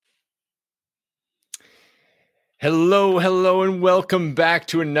Hello, hello, and welcome back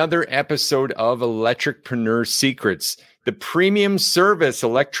to another episode of Electricpreneur Secrets, the premium service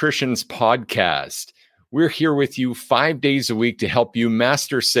electricians podcast. We're here with you 5 days a week to help you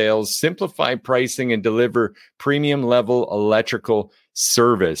master sales, simplify pricing, and deliver premium level electrical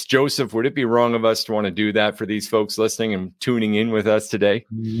service. Joseph, would it be wrong of us to want to do that for these folks listening and tuning in with us today?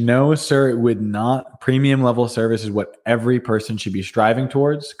 No, sir, it would not. Premium level service is what every person should be striving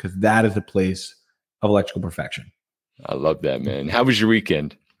towards, because that is the place of electrical perfection. I love that, man. How was your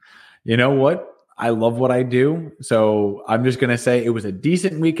weekend? You know what? I love what I do. So I'm just going to say it was a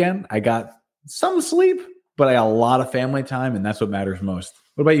decent weekend. I got some sleep, but I got a lot of family time, and that's what matters most.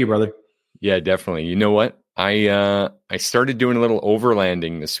 What about you, brother? Yeah, definitely. You know what? I started doing a little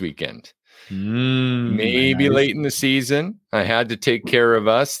overlanding this weekend. Maybe nice. late in the season. I had to take care of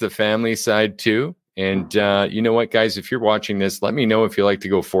us, the family side too. And you know what, guys? If you're watching this, let me know if you like to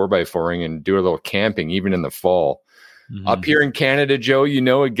go 4x4ing and do a little camping, even in the fall. Up here in Canada, Joe, you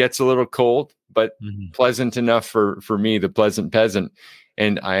know it gets a little cold, but pleasant enough for me, the pleasant peasant.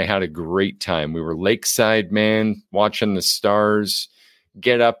 And I had a great time. We were lakeside, man, watching the stars.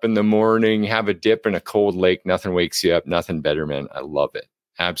 Get up in the morning, have a dip in a cold lake. Nothing wakes you up. Nothing better, man. I love it.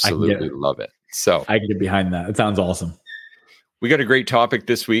 Absolutely love it. So I can get behind that. It sounds awesome. We got a great topic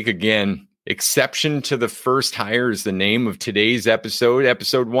this week. Again, exception to the first hire is the name of today's episode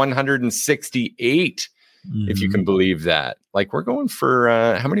 168. If you can believe that. Like, we're going for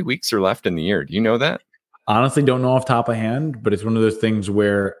how many weeks are left in the year? Do you know that? Honestly, don't know off the top of hand, but it's one of those things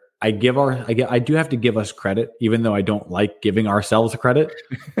where I do have to give us credit, even though I don't like giving ourselves credit.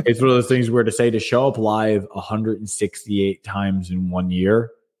 It's one of those things where to show up live 168 times in 1 year,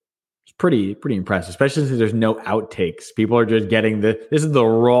 it's pretty impressive, especially since there's no outtakes. People are just getting this is the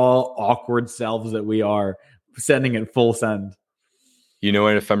raw, awkward selves that we are sending it full send. You know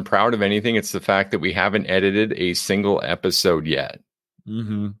what? If I'm proud of anything, it's the fact that we haven't edited a single episode yet.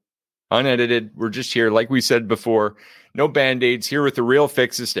 Unedited. We're just here, like we said before, no band-aids, here with the real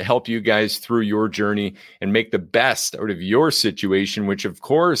fixes to help you guys through your journey and make the best out of your situation, which of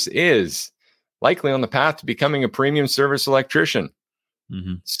course is likely on the path to becoming a premium service electrician.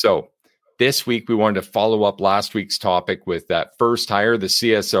 So this week, we wanted to follow up last week's topic with that first hire, the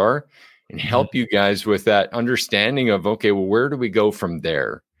CSR, and help you guys with that understanding of, okay, well, where do we go from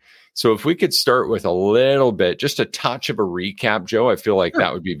there? So if we could start with a little bit, just a touch of a recap, Joe, I feel like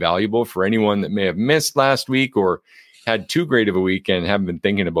that would be valuable for anyone that may have missed last week or had too great of a weekend, haven't been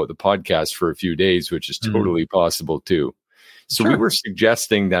thinking about the podcast for a few days, which is totally possible too. So we were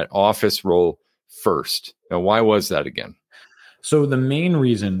suggesting that office role first. Now, why was that again? So the main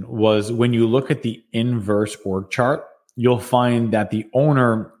reason was when you look at the inverse org chart, you'll find that the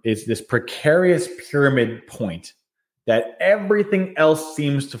owner is this precarious pyramid point that everything else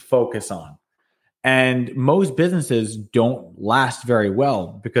seems to focus on. And most businesses don't last very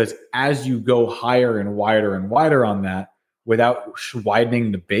well because as you go higher and wider on that without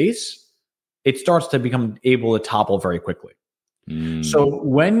widening the base, it starts to become able to topple very quickly. So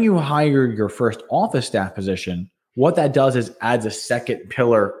when you hire your first office staff position, what that does is adds a second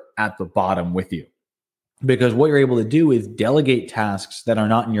pillar at the bottom with you. Because what you're able to do is delegate tasks that are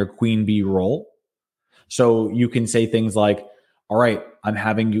not in your queen bee role. So you can say things like, all right, I'm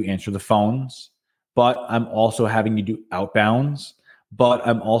having you answer the phones, but I'm also having you do outbounds, but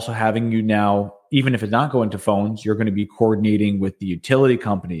I'm also having you now, even if it's not going to phones, you're going to be coordinating with the utility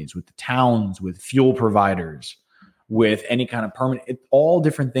companies, with the towns, with fuel providers, with any kind of permanent, all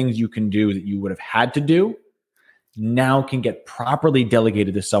different things you can do that you would have had to do now can get properly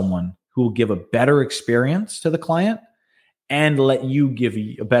delegated to someone who will give a better experience to the client and let you give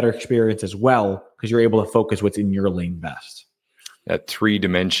a better experience as well because you're able to focus what's in your lane best. That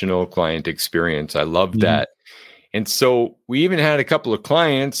three-dimensional client experience. I love that. And so we even had a couple of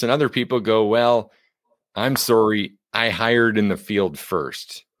clients and other people go, well, I'm sorry, I hired in the field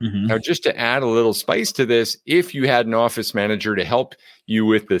first. Now, just to add a little spice to this, if you had an office manager to help you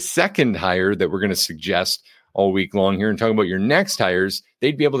with the second hire that we're going to suggest all week long here and talk about your next hires,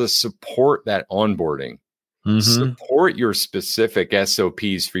 they'd be able to support that onboarding, support your specific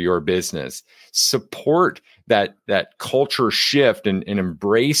SOPs for your business, support that culture shift and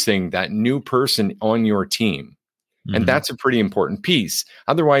embracing that new person on your team. And that's a pretty important piece.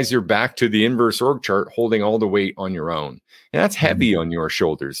 Otherwise, you're back to the inverse org chart, holding all the weight on your own. And that's heavy on your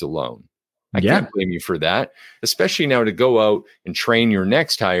shoulders alone. I can't blame you for that, especially now to go out and train your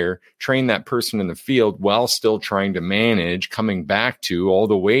next hire, train that person in the field while still trying to manage coming back to all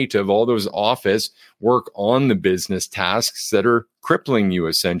the weight of all those office work on the business tasks that are crippling you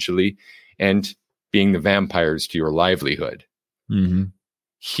essentially and being the vampires to your livelihood.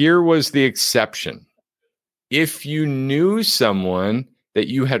 Here was the exception. if you knew someone that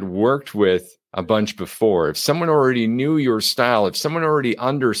you had worked with a bunch before, if someone already knew your style, if someone already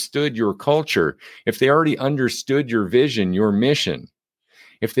understood your culture, if they already understood your vision, your mission,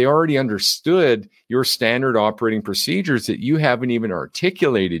 if they already understood your standard operating procedures that you haven't even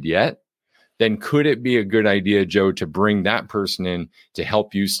articulated yet, then could it be a good idea, Joe, to bring that person in to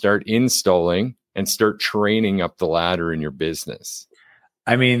help you start installing and start training up the ladder in your business?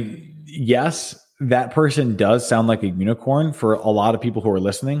 I mean, yes, that person does sound like a unicorn for a lot of people who are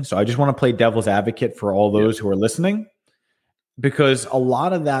listening. So I just want to play devil's advocate for all those who are listening, because a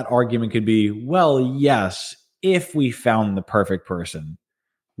lot of that argument could be, well, yes, if we found the perfect person,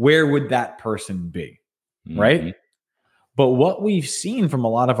 where would that person be? Right? But what we've seen from a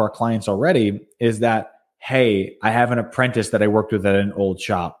lot of our clients already is that, hey, I have an apprentice that I worked with at an old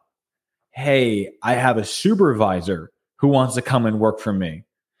shop. Hey, I have a supervisor who wants to come and work for me.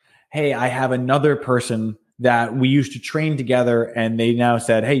 Hey, I have another person that we used to train together and they now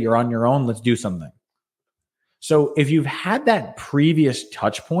said, hey, you're on your own. Let's do something. So if you've had that previous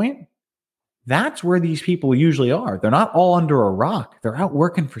touch point, that's where these people usually are. They're not all under a rock. They're out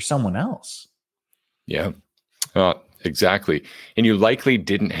working for someone else. Yeah, exactly. And you likely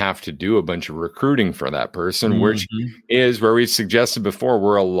didn't have to do a bunch of recruiting for that person, which is where we suggested before,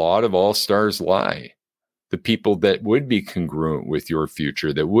 where a lot of all-stars lie. The people that would be congruent with your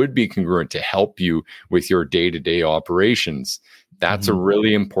future, that would be congruent to help you with your day-to-day operations. That's a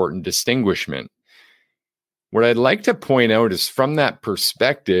really important distinguishment. What I'd like to point out is from that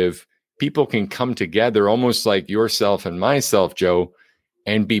perspective, people can come together almost like yourself and myself, Joe,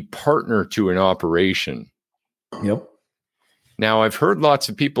 and be partner to an operation. Yep. Now, I've heard lots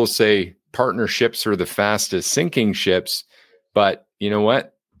of people say partnerships are the fastest sinking ships, but you know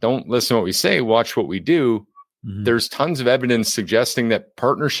what? Don't listen to what we say, watch what we do. There's tons of evidence suggesting that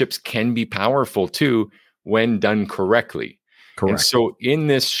partnerships can be powerful too when done correctly. Correct. And so in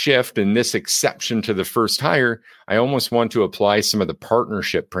this shift and this exception to the first hire, I almost want to apply some of the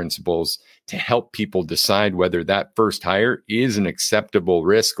partnership principles to help people decide whether that first hire is an acceptable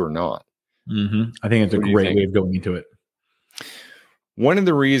risk or not. I think it's a great way of going into it. One of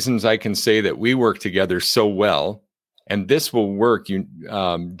the reasons I can say that we work together so well, and this will work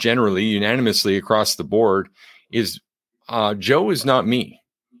generally unanimously across the board, is Joe is not me.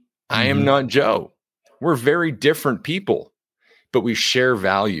 I am not Joe. We're very different people, but we share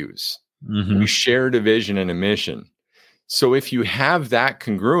values. We share a vision and a mission. So if you have that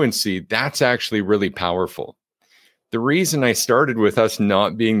congruency, that's actually really powerful. The reason I started with us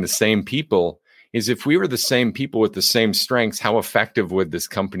not being the same people is if we were the same people with the same strengths, how effective would this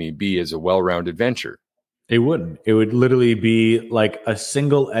company be as a well-rounded venture? It wouldn't. It would literally be like a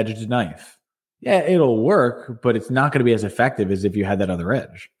single-edged knife. Yeah, it'll work, but it's not going to be as effective as if you had that other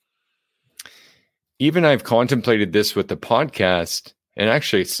edge. Even I've contemplated this with the podcast, and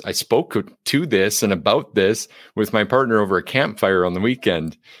actually I spoke to this and about this with my partner over a campfire on the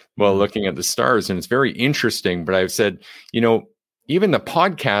weekend while looking at the stars, and it's very interesting. But I've said, even the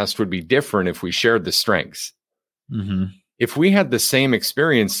podcast would be different if we shared the strengths. If we had the same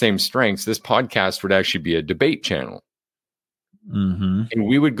experience, same strengths, this podcast would actually be a debate channel. And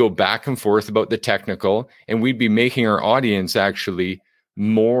we would go back and forth about the technical, and we'd be making our audience actually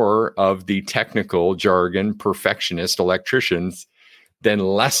more of the technical jargon, perfectionist electricians than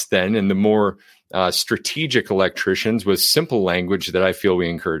less than, and the more strategic electricians with simple language that I feel we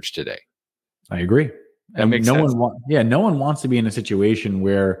encourage today. I agree. That makes sense. No one wants to be in a situation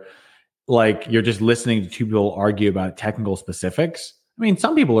where like you're just listening to two people argue about technical specifics. I mean,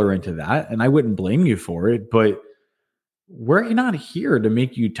 some people are into that, and I wouldn't blame you for it, but we're not here to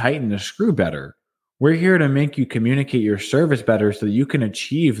make you tighten a screw better. We're here to make you communicate your service better so that you can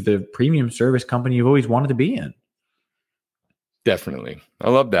achieve the premium service company you've always wanted to be in. Definitely. I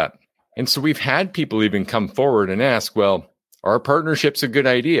love that. And so we've had people even come forward and ask, well, are partnerships a good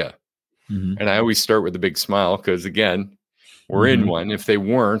idea? And I always start with a big smile because, again, we're in one. If they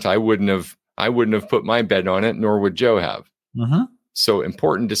weren't, I wouldn't have put my bet on it, nor would Joe have. So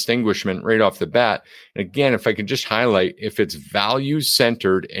important distinguishment right off the bat. And again, if I could just highlight, if it's values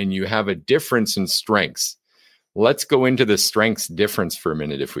centered and you have a difference in strengths, let's go into the strengths difference for a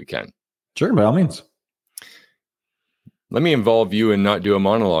minute if we can. Sure, by all means. Let me involve you and not do a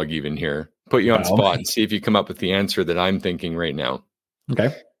monologue even here. Put you on spot and see if you come up with the answer that I'm thinking right now.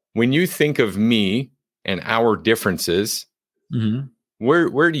 Okay. When you think of me and our differences,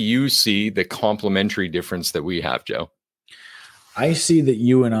 where do you see the complementary difference that we have, Joe? I see that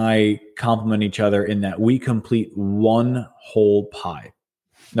you and I complement each other in that we complete one whole pie.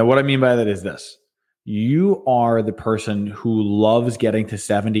 Now, what I mean by that is this. You are the person who loves getting to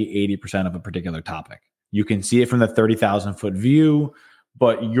 70, 80% of a particular topic. You can see it from the 30,000 foot view,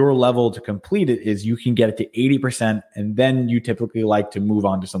 but your level to complete it is you can get it to 80%, and then you typically like to move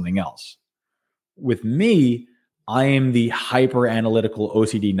on to something else. With me, I am the hyper analytical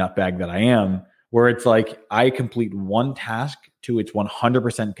OCD nutbag that I am, where it's like I complete one task to its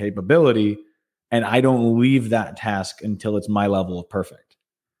 100% capability, and I don't leave that task until it's my level of perfect.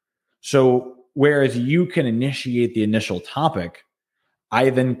 So whereas you can initiate the initial topic, I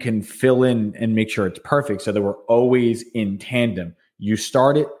then can fill in and make sure it's perfect so that we're always in tandem. You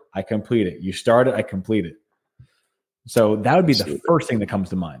start it, I complete it. You start it, I complete it. So that would be the first thing that comes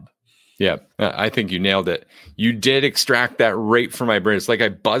to mind. Yeah, I think you nailed it. You did extract that right from my brain. It's like I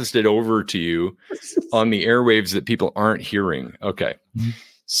buzzed it over to you on the airwaves that people aren't hearing. Okay.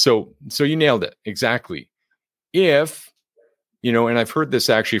 So you nailed it. Exactly. If, and I've heard this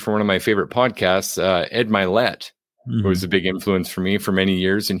actually from one of my favorite podcasts, Ed Milet, who was a big influence for me for many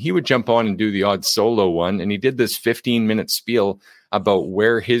years. And he would jump on and do the odd solo one. And he did this 15-minute spiel about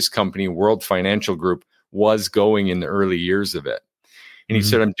where his company, World Financial Group, was going in the early years of it. And he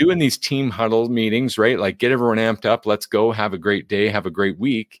said, I'm doing these team huddle meetings, right? Like get everyone amped up. Let's go. Have a great day. Have a great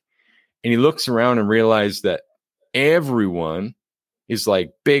week. And he looks around and realized that everyone is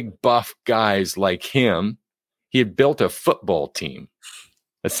like big buff guys like him. He had built a football team,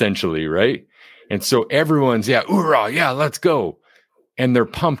 essentially, right? And so everyone's, hoorah, yeah, let's go. And they're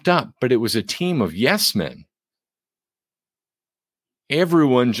pumped up, but it was a team of yes men.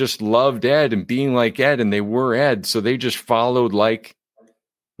 Everyone just loved Ed and being like Ed, and they were Ed. So they just followed like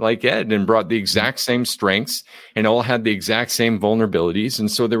Ed and brought the exact same strengths and all had the exact same vulnerabilities.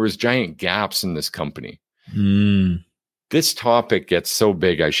 And so there was giant gaps in this company. This topic gets so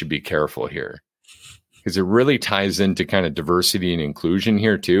big, I should be careful here because it really ties into kind of diversity and inclusion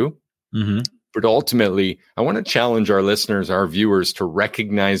here too. But ultimately, I want to challenge our listeners, our viewers, to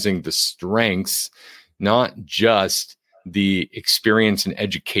recognizing the strengths, not just the experience and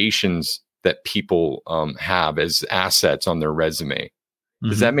educations that people have as assets on their resume.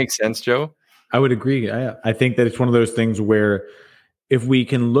 Does that make sense, Joe? I would agree. I think that it's one of those things where if we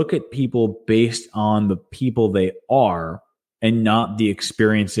can look at people based on the people they are and not the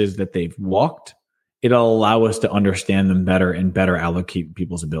experiences that they've walked, it'll allow us to understand them better and better allocate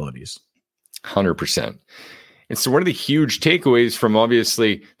people's abilities. 100%. And so one of the huge takeaways from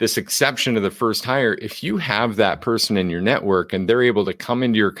obviously this exception to the first hire, if you have that person in your network and they're able to come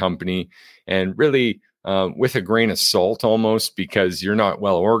into your company and really with a grain of salt almost because you're not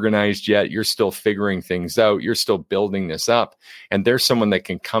well organized yet, you're still figuring things out, you're still building this up, and there's someone that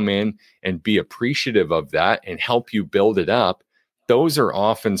can come in and be appreciative of that and help you build it up, those are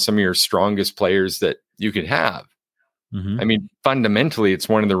often some of your strongest players that you could have. I mean, fundamentally, it's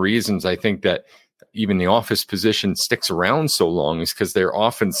one of the reasons I think that even the office position sticks around so long is because they're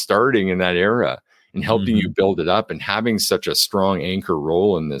often starting in that era and helping you build it up and having such a strong anchor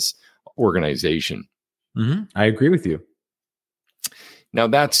role in this organization. I agree with you. Now,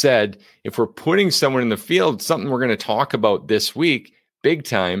 that said, if we're putting someone in the field, something we're going to talk about this week, big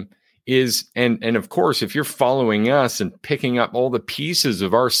time, is, and of course, if you're following us and picking up all the pieces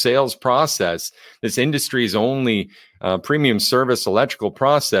of our sales process, this industry's only premium service electrical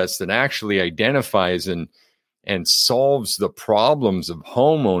process that actually identifies and solves the problems of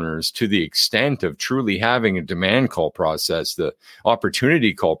homeowners to the extent of truly having a demand call process, the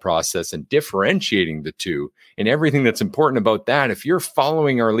opportunity call process, and differentiating the two and everything that's important about that. If you're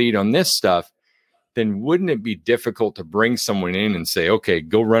following our lead on this stuff, then wouldn't it be difficult to bring someone in and say, okay,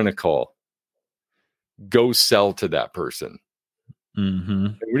 go run a call, go sell to that person? What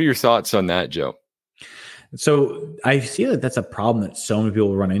are your thoughts on that, Joe? So I see that that's a problem that so many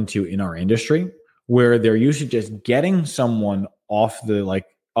people run into in our industry, where they're usually just getting someone off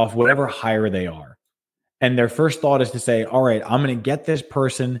whatever hire they are. And their first thought is to say, all right, I'm going to get this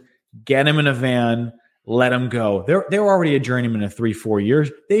person, get him in a van, let them go. They're already a journeyman of 3-4 years.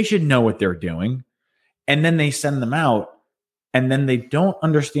 They should know what they're doing. And then they send them out, and then they don't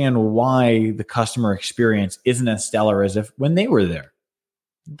understand why the customer experience isn't as stellar as if when they were there.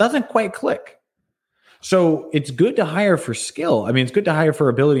 It doesn't quite click. So it's good to hire for skill. I mean, it's good to hire for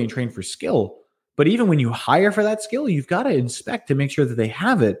ability and train for skill. But even when you hire for that skill, you've got to inspect to make sure that they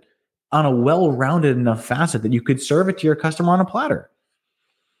have it on a well-rounded enough facet that you could serve it to your customer on a platter.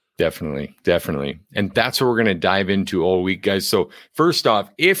 Definitely. And that's what we're going to dive into all week, guys. So first off,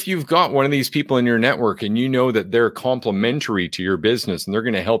 if you've got one of these people in your network and you know that they're complementary to your business and they're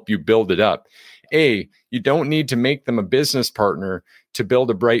going to help you build it up, you don't need to make them a business partner to build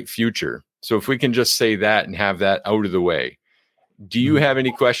a bright future. So if we can just say that and have that out of the way. Do you have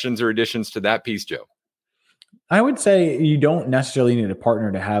any questions or additions to that piece, Joe? I would say you don't necessarily need a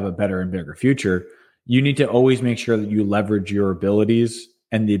partner to have a better and bigger future. You need to always make sure that you leverage your abilities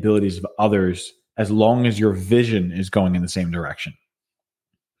and the abilities of others as long as your vision is going in the same direction.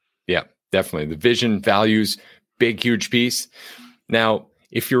 Yeah, definitely. The vision, values, big, huge piece. Now,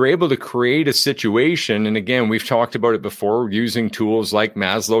 if you're able to create a situation, and again, we've talked about it before, using tools like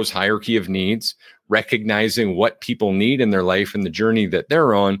Maslow's hierarchy of needs, recognizing what people need in their life and the journey that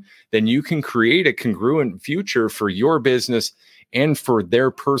they're on, then you can create a congruent future for your business and for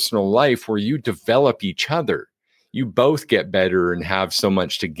their personal life where you develop each other. You both get better and have so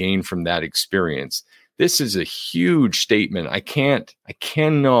much to gain from that experience. This is a huge statement. I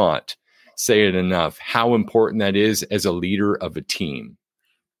cannot say it enough, how important that is as a leader of a team.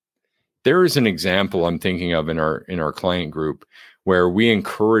 There is an example I'm thinking of in our client group where we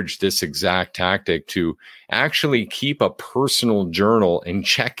encourage this exact tactic to actually keep a personal journal and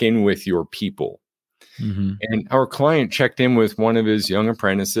check in with your people. Mm-hmm. And our client checked in with one of his young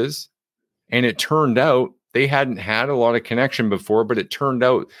apprentices, and it turned out they hadn't had a lot of connection before, but it turned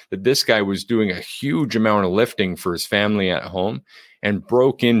out that this guy was doing a huge amount of lifting for his family at home and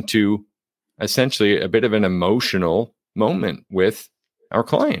broke into essentially a bit of an emotional moment with our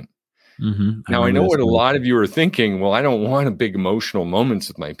client. Mm-hmm. Now, I know what a lot of you are thinking. Well, I don't want a big emotional moments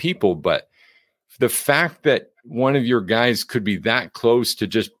with my people, but the fact that one of your guys could be that close to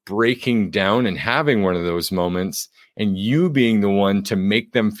just breaking down and having one of those moments, and you being the one to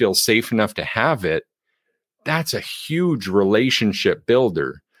make them feel safe enough to have it, that's a huge relationship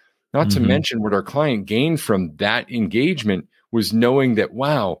builder. Not to mention what our client gained from that engagement was knowing that,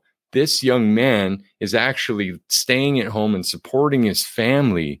 wow, this young man is actually staying at home and supporting his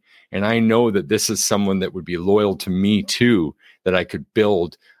family. And I know that this is someone that would be loyal to me too, that I could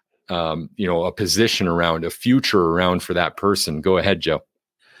build, a position around, a future around for that person. Go ahead, Joe.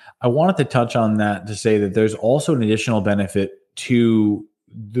 I wanted to touch on that to say that there's also an additional benefit to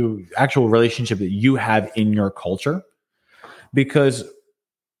the actual relationship that you have in your culture, because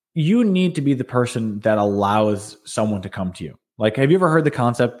you need to be the person that allows someone to come to you. Like, have you ever heard the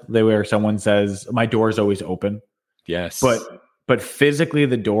concept where someone says, my door is always open? Yes. But physically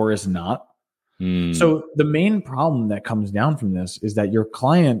the door is not. So the main problem that comes down from this is that your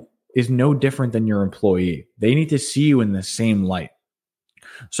client is no different than your employee. They need to see you in the same light.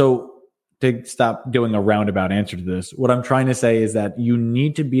 So to stop doing a roundabout answer to this, what I'm trying to say is that you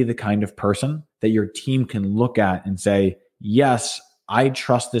need to be the kind of person that your team can look at and say, yes, I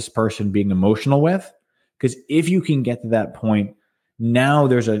trust this person being emotional with. Because if you can get to that point, now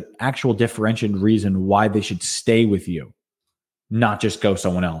there's an actual differentiated reason why they should stay with you, not just go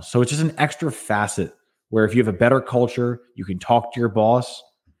someone else. So it's just an extra facet where if you have a better culture, you can talk to your boss,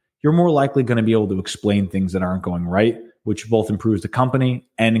 you're more likely going to be able to explain things that aren't going right, which both improves the company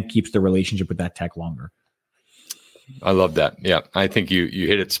and keeps the relationship with that tech longer. I love that. Yeah, I think you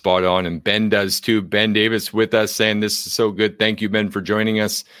hit it spot on, and Ben does too. Ben Davis with us saying this is so good. Thank you, Ben, for joining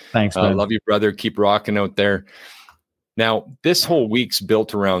us. Thanks, Ben. Love you, brother. Keep rocking out there. Now, this whole week's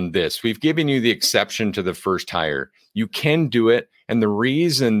built around this. We've given you the exception to the first hire. You can do it. And the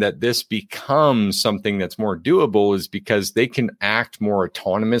reason that this becomes something that's more doable is because they can act more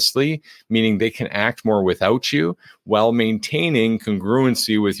autonomously, meaning they can act more without you while maintaining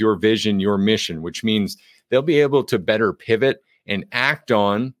congruency with your vision, your mission, which means they'll be able to better pivot and act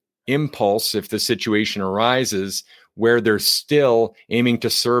on impulse if the situation arises where they're still aiming to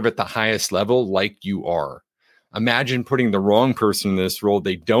serve at the highest level like you are. Imagine putting the wrong person in this role.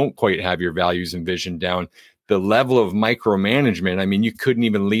 They don't quite have your values and vision down. The level of micromanagement, I mean, you couldn't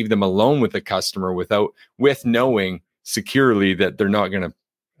even leave them alone with the customer with knowing securely that they're not going to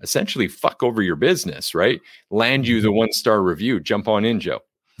essentially fuck over your business, right? Land you the 1-star review. Jump on in, Joe.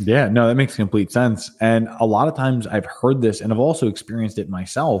 Yeah, no, that makes complete sense. And a lot of times I've heard this, and I've also experienced it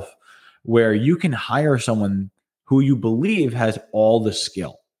myself, where you can hire someone who you believe has all the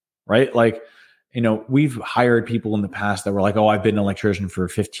skill, right? Like, we've hired people in the past that were like, oh, I've been an electrician for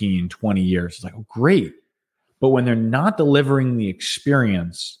 15, 20 years. It's like, oh, great. But when they're not delivering the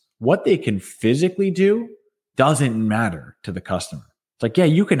experience, what they can physically do doesn't matter to the customer. It's like, yeah,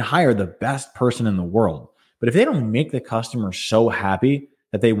 you can hire the best person in the world, but if they don't make the customer so happy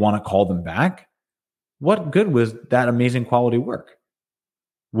that they want to call them back, what good was that amazing quality work?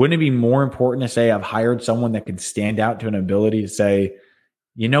 Wouldn't it be more important to say, I've hired someone that can stand out to an ability to say,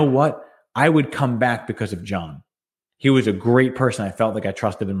 you know what? I would come back because of John. He was a great person. I felt like I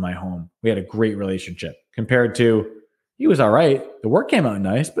trusted in my home. We had a great relationship compared to he was all right. The work came out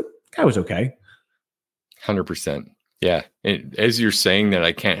nice, but the guy was okay. 100%. Yeah. And as you're saying that,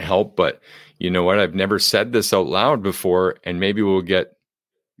 I can't help, but you know what? I've never said this out loud before, and maybe we'll get,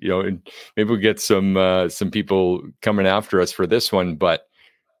 some people coming after us for this one, but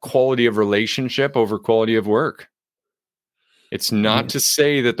quality of relationship over quality of work. It's not to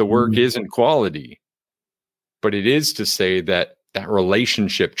say that the work isn't quality, but it is to say that that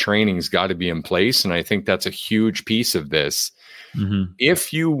relationship training's got to be in place. And I think that's a huge piece of this. Mm-hmm.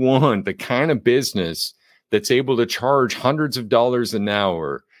 If you want the kind of business that's able to charge hundreds of dollars an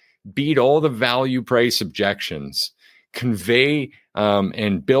hour, beat all the value price objections, convey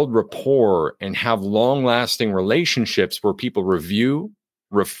and build rapport, and have long-lasting relationships where people review,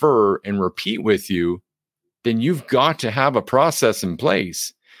 refer, and repeat with you, then you've got to have a process in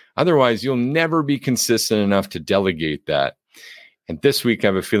place. Otherwise, you'll never be consistent enough to delegate that. And this week, I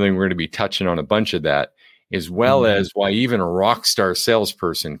have a feeling we're going to be touching on a bunch of that, as well as why even a rock star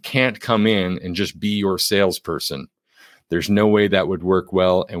salesperson can't come in and just be your salesperson. There's no way that would work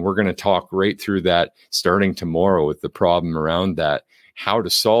well. And we're going to talk right through that starting tomorrow with the problem around that, how to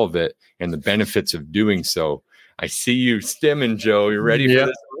solve it, and the benefits of doing so. I see you stimming, Joe. You ready for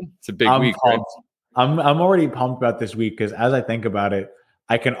this one? It's a big week, right? I'm already pumped about this week because as I think about it,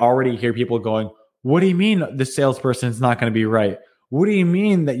 I can already hear people going, what do you mean the salesperson is not going to be right? What do you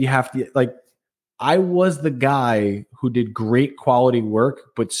mean that you have to, like, I was the guy who did great quality work,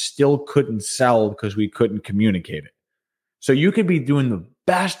 but still couldn't sell because we couldn't communicate it. So you could be doing the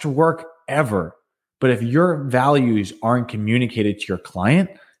best work ever, but if your values aren't communicated to your client,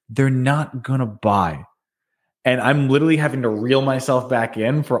 they're not going to buy. And I'm literally having to reel myself back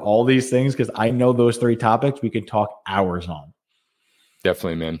in for all these things because I know those 3 topics we could talk hours on.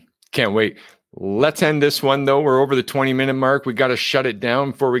 Definitely, man. Can't wait. Let's end this one, though. We're over the 20-minute mark. We got to shut it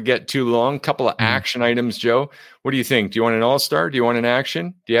down before we get too long. Couple of action items, Joe. What do you think? Do you want an all-star? Do you want an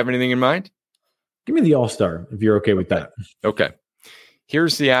action? Do you have anything in mind? Give me the all-star if you're okay with that. Okay.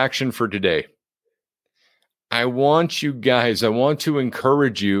 Here's the action for today. I want to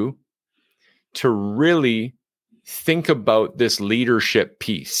encourage you to really think about this leadership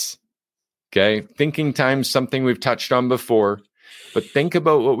piece. Okay. Thinking time's something we've touched on before, but think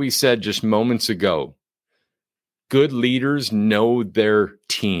about what we said just moments ago. Good leaders know their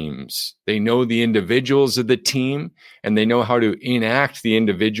teams. They know the individuals of the team, and they know how to enact the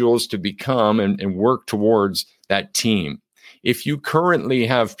individuals to become and work towards that team. If you currently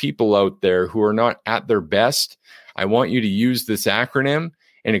have people out there who are not at their best, I want you to use this acronym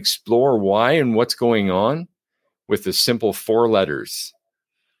and explore why and what's going on with the simple 4 letters.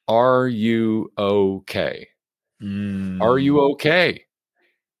 Are you okay? Are you okay?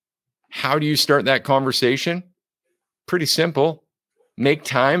 How do you start that conversation? Pretty simple. Make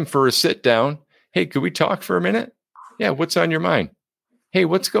time for a sit down. Hey, could we talk for a minute? Yeah, what's on your mind? Hey,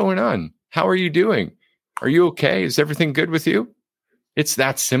 what's going on? How are you doing? Are you okay? Is everything good with you? It's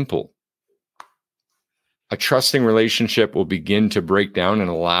that simple. A trusting relationship will begin to break down and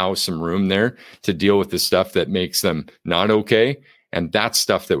allow some room there to deal with the stuff that makes them not okay. And that's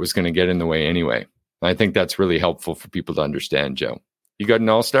stuff that was going to get in the way anyway. I think that's really helpful for people to understand, Joe. You got an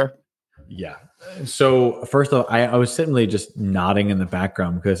all-star? Yeah. So first of all, I was simply just nodding in the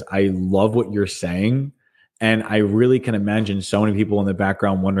background because I love what you're saying. And I really can imagine so many people in the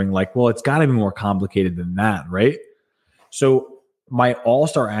background wondering like, well, it's got to be more complicated than that, right? So my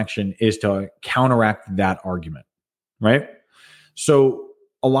all-star action is to counteract that argument, right? So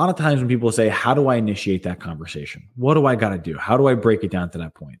a lot of times when people say, how do I initiate that conversation? What do I got to do? How do I break it down to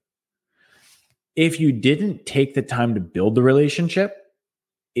that point? If you didn't take the time to build the relationship,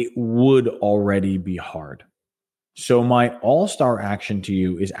 it would already be hard. So my all-star action to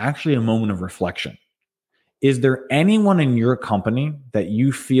you is actually a moment of reflection. Is there anyone in your company that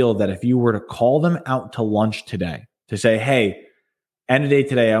you feel that if you were to call them out to lunch today to say, hey, end of day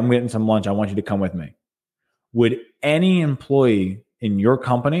today, I'm getting some lunch. I want you to come with me. Would any employee in your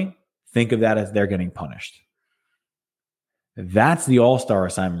company think of that as they're getting punished? That's the all-star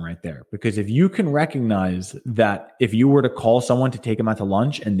assignment right there. Because if you can recognize that if you were to call someone to take them out to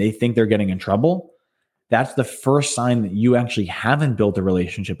lunch and they think they're getting in trouble, that's the first sign that you actually haven't built a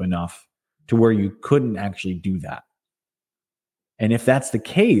relationship enough to where you couldn't actually do that. And if that's the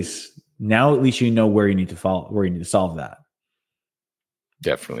case, now at least you know where you need to follow, where you need to solve that.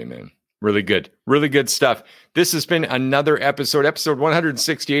 Definitely, man. Really good. Really good stuff. This has been another episode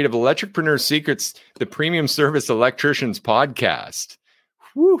 168 of Electricpreneur Secrets, the Premium Service Electricians Podcast.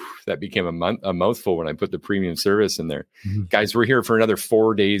 Whew, that became a mouthful when I put the premium service in there. Mm-hmm. Guys, we're here for another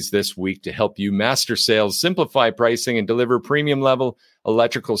 4 days this week to help you master sales, simplify pricing, and deliver premium level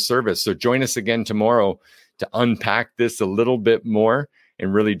electrical service. So join us again tomorrow to unpack this a little bit more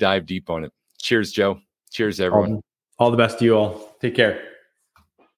and really dive deep on it. Cheers, Joe. Cheers, everyone. All the best to you all. Take care.